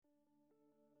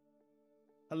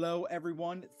Hello,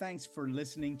 everyone. Thanks for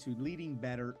listening to Leading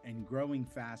Better and Growing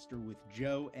Faster with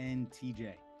Joe and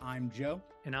TJ. I'm Joe.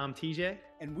 And I'm TJ.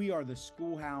 And we are the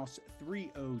Schoolhouse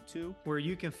 302, where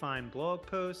you can find blog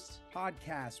posts,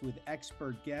 podcasts with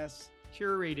expert guests,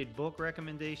 curated book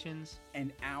recommendations,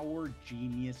 and our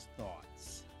genius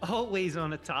thoughts. Always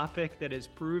on a topic that is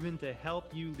proven to help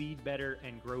you lead better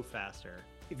and grow faster.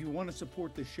 If you want to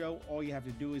support the show, all you have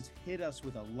to do is hit us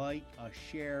with a like, a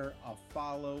share, a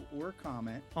follow, or a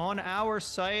comment on our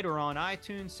site or on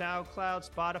iTunes, SoundCloud,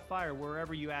 Spotify, or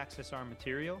wherever you access our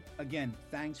material. Again,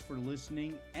 thanks for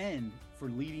listening and for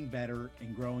leading better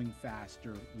and growing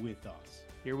faster with us.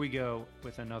 Here we go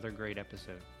with another great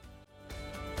episode.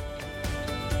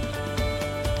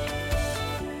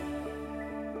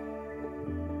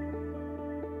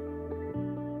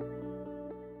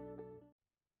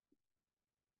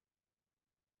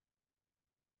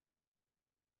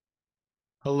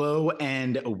 Hello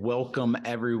and welcome,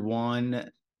 everyone.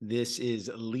 This is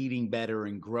Leading Better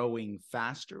and Growing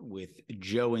Faster with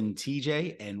Joe and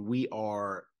TJ, and we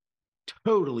are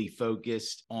totally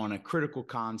focused on a critical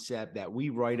concept that we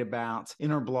write about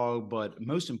in our blog, but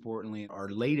most importantly, our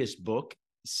latest book,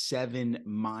 7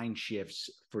 Mind Shifts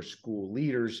for School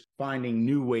Leaders, Finding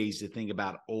New Ways to Think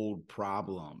About Old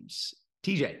Problems.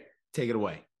 TJ, take it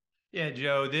away. Yeah,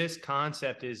 Joe, this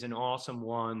concept is an awesome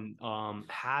one,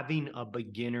 having a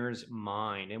beginner's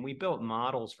mind. And we built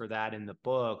models for that in the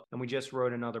book. And we just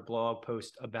wrote another blog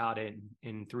post about it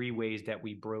in 3 ways that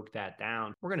we broke that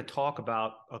down. We're going to talk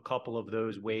about a couple of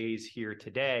those ways here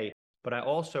today. But I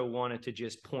also wanted to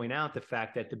just point out the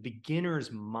fact that the beginner's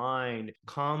mind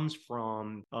comes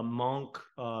from a monk,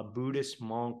 a Buddhist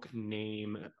monk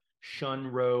named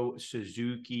Shunryu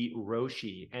Suzuki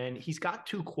Roshi. And he's got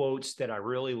 2 quotes that I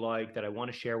really like that I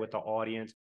want to share with the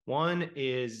audience. One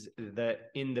is that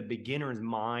in the beginner's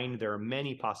mind, there are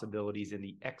many possibilities. In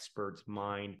the expert's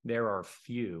mind, there are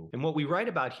few. And what we write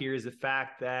about here is the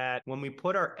fact that when we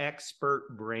put our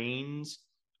expert brains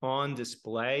on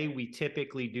display, we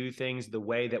typically do things the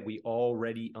way that we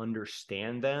already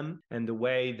understand them and the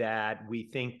way that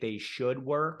we think they should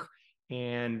work.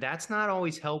 And that's not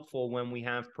always helpful when we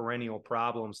have perennial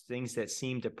problems, things that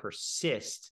seem to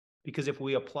persist, because if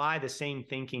we apply the same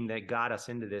thinking that got us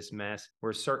into this mess,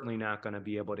 we're certainly not going to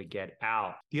be able to get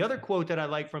out. The other quote that I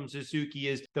like from Suzuki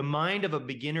is, "The mind of a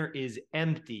beginner is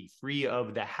empty, free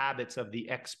of the habits of the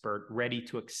expert, ready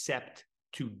to accept,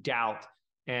 to doubt,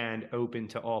 and open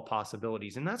to all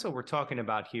possibilities." And that's what we're talking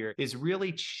about here, is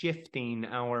really shifting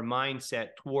our mindset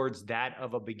towards that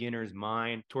of a beginner's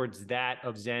mind, towards that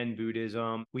of Zen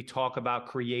Buddhism. We talk about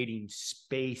creating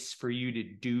space for you to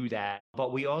do that.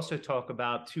 But we also talk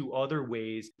about 2 other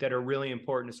ways that are really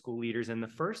important to school leaders. And the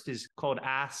first is called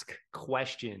ask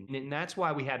question. And that's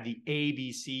why we have the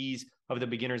ABCs of the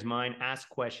beginner's mind: ask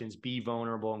questions, be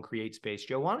vulnerable, and create space.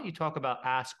 Joe, why don't you talk about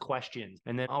ask questions,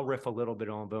 and then I'll riff a little bit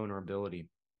on vulnerability.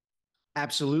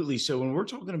 Absolutely. So when we're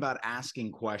talking about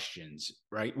asking questions,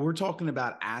 right, we're talking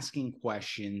about asking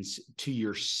questions to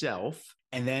yourself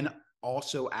and then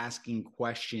also asking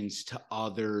questions to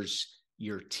others,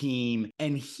 your team.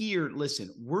 And here, listen,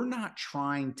 we're not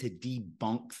trying to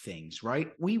debunk things,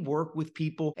 right? We work with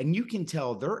people and you can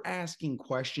tell they're asking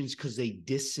questions because they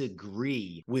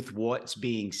disagree with what's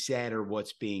being said or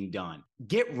what's being done.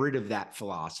 Get rid of that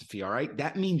philosophy, all right?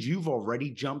 That means you've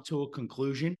already jumped to a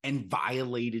conclusion and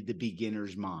violated the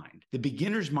beginner's mind. The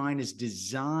beginner's mind is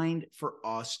designed for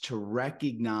us to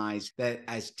recognize that,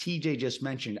 as TJ just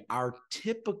mentioned, our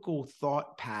typical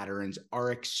thought patterns,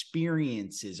 our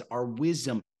experiences, our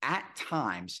wisdom at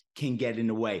times can get in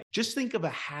the way. Just think of a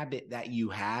habit that you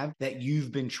have that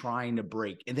you've been trying to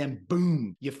break, and then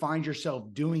boom, you find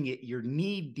yourself doing it. You're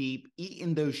knee deep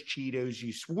eating those Cheetos.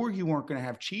 You swore you weren't going to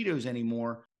have Cheetos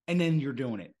anymore, and then you're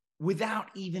doing it without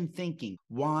even thinking.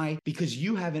 Why? Because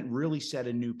you haven't really set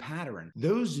a new pattern.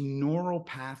 Those neural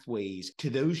pathways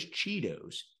to those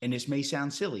Cheetos, and this may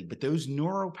sound silly, but those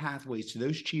neural pathways to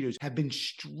those Cheetos have been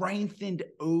strengthened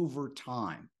over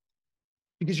time.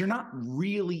 Because you're not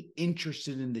really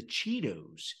interested in the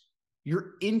Cheetos.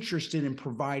 You're interested in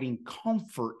providing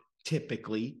comfort,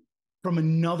 typically, from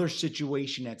another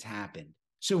situation that's happened.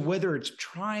 So whether it's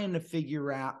trying to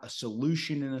figure out a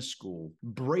solution in a school,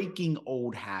 breaking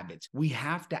old habits, we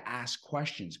have to ask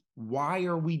questions. Why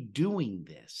are we doing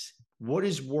this? What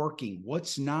is working?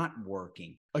 What's not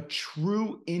working? A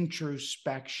true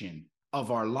introspection of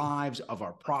our lives, of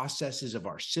our processes, of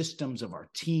our systems, of our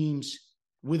teams,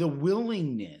 with a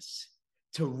willingness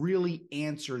to really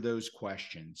answer those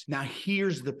questions. Now,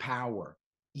 here's the power.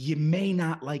 You may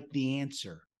not like the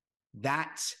answer.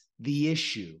 That's the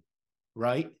issue,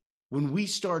 right? When we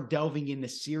start delving into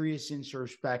serious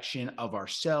introspection of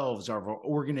ourselves, of our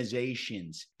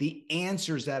organizations, the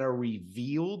answers that are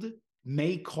revealed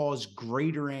may cause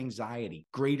greater anxiety,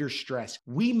 greater stress.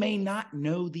 We may not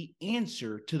know the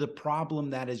answer to the problem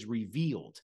that is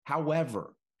revealed.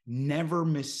 However, never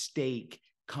mistake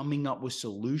coming up with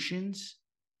solutions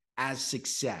as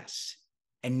success.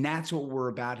 And that's what we're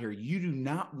about here. You do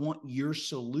not want your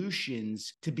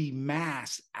solutions to be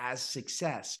masked as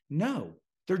success. No,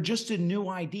 they're just a new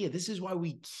idea. This is why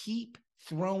we keep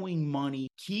throwing money,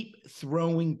 keep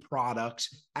throwing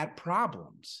products at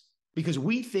problems, because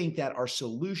we think that our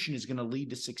solution is going to lead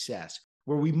to success,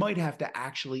 where we might have to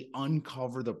actually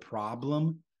uncover the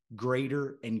problem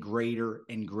greater and greater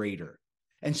and greater.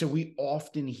 And so we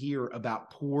often hear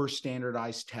about poor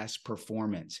standardized test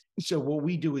performance. So what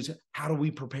we do is, how do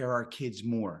we prepare our kids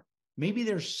more? Maybe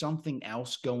there's something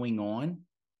else going on,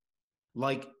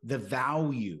 like the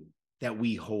value that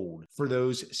we hold for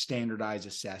those standardized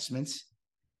assessments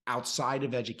outside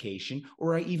of education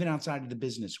or even outside of the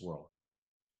business world.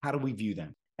 How do we view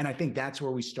them? And I think that's where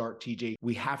we start, TJ.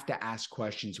 We have to ask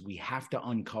questions. We have to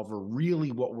uncover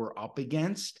really what we're up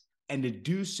against. And to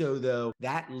do so, though,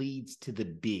 that leads to the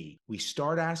B. We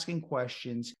start asking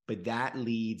questions, but that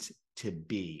leads to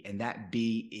B. And that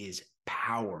B is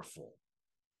powerful.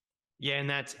 Yeah, and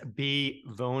that's be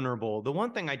vulnerable. The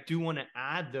one thing I do want to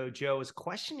add, though, Joe, is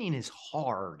questioning is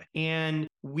hard. And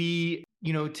we,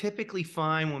 typically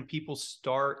find when people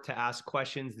start to ask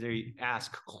questions, they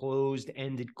ask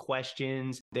closed-ended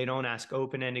questions. They don't ask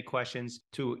open-ended questions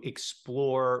to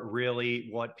explore really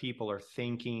what people are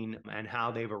thinking and how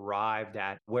they've arrived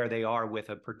at where they are with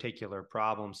a particular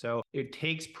problem. So it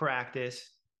takes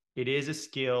practice. It is a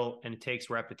skill and it takes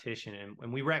repetition.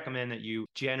 And we recommend that you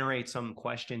generate some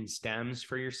question stems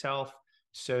for yourself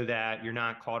so that you're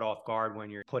not caught off guard when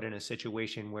you're put in a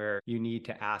situation where you need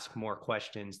to ask more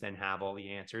questions than have all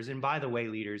the answers. And by the way,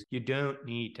 leaders, you don't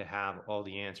need to have all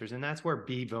the answers. And that's where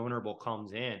be vulnerable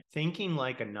comes in. Thinking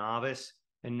like a novice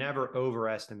and never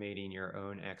overestimating your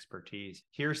own expertise.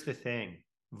 Here's the thing.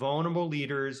 Vulnerable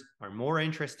leaders are more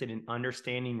interested in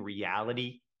understanding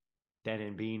reality than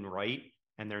in being right.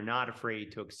 And they're not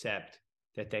afraid to accept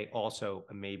that they also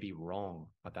may be wrong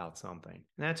about something. And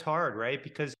that's hard, right?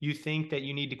 Because you think that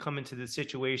you need to come into the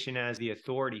situation as the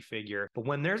authority figure. But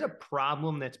when there's a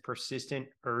problem that's persistent,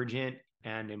 urgent,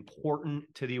 and important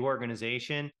to the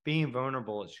organization, being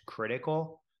vulnerable is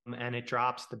critical. And it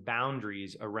drops the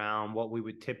boundaries around what we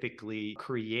would typically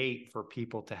create for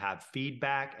people to have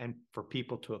feedback and for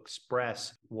people to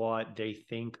express what they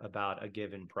think about a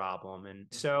given problem. And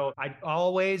so I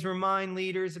always remind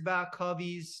leaders about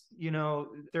Covey's,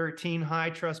 13 high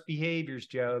trust behaviors,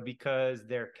 Joe, because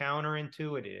they're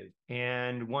counterintuitive.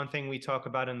 And one thing we talk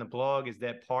about in the blog is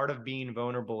that part of being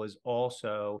vulnerable is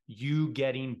also you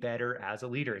getting better as a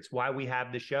leader. It's why we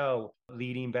have the show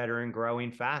Leading Better and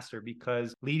Growing Faster,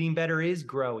 because leading better is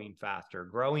growing faster.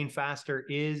 Growing faster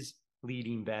is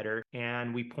leading better.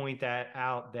 And we point that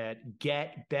out, that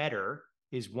get better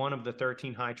is one of the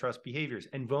 13 high trust behaviors.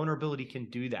 And vulnerability can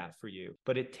do that for you.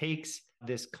 But it takes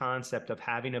this concept of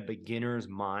having a beginner's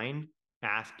mind,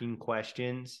 asking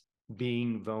questions,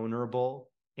 being vulnerable,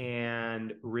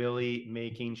 and really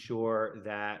making sure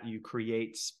that you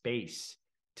create space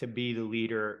to be the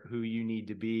leader who you need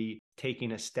to be,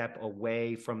 taking a step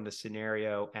away from the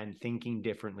scenario and thinking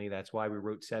differently. That's why we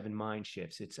wrote 7 Mind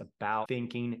Shifts. It's about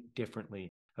thinking differently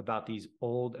about these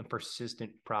old and persistent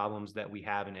problems that we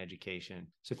have in education.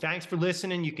 So thanks for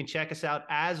listening. You can check us out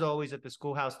as always at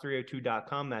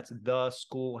theschoolhouse302.com. That's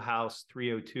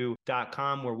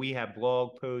theschoolhouse302.com, where we have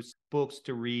blog posts, books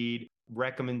to read,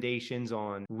 recommendations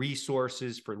on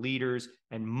resources for leaders,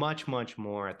 and much, much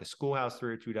more at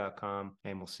theschoolhouse302.com.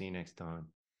 And we'll see you next time.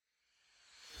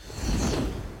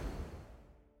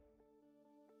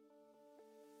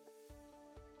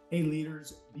 Hey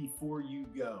leaders, before you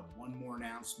go, one more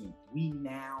announcement. We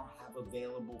now have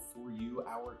available for you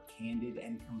our Candid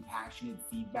and Compassionate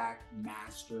Feedback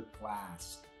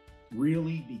Masterclass.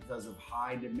 Really, because of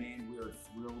high demand, we are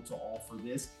thrilled to offer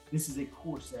this. This is a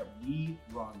course that we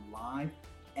run live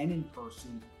and in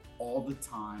person all the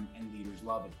time, and leaders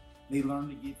love it. They learn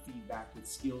to give feedback with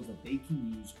skills that they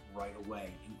can use right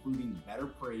away, including better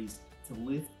praise to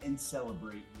lift and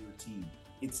celebrate your team.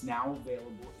 It's now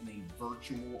available in a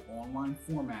virtual online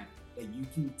format that you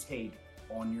can take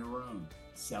on your own,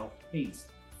 self-paced,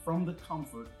 from the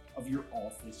comfort of your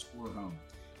office or home.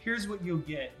 Here's what you'll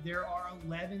get. There are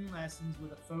 11 lessons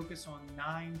with a focus on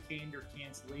 9 candor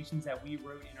cancellations that we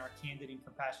wrote in our Candid and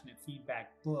Compassionate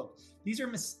Feedback book. These are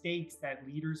mistakes that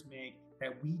leaders make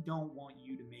that we don't want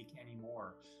you to make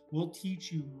anymore. We'll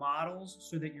teach you models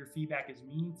so that your feedback is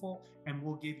meaningful, and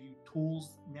we'll give you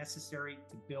tools necessary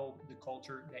to build the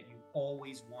culture that you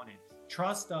always wanted.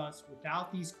 Trust us,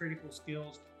 without these critical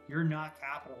skills, you're not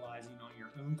capitalizing on your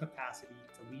own capacity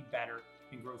to lead better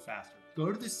and grow faster.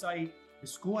 Go to the site,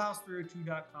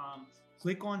 theschoolhouse302.com,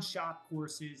 click on shop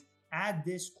courses, add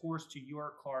this course to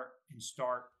your cart, and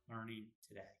start learning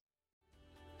today.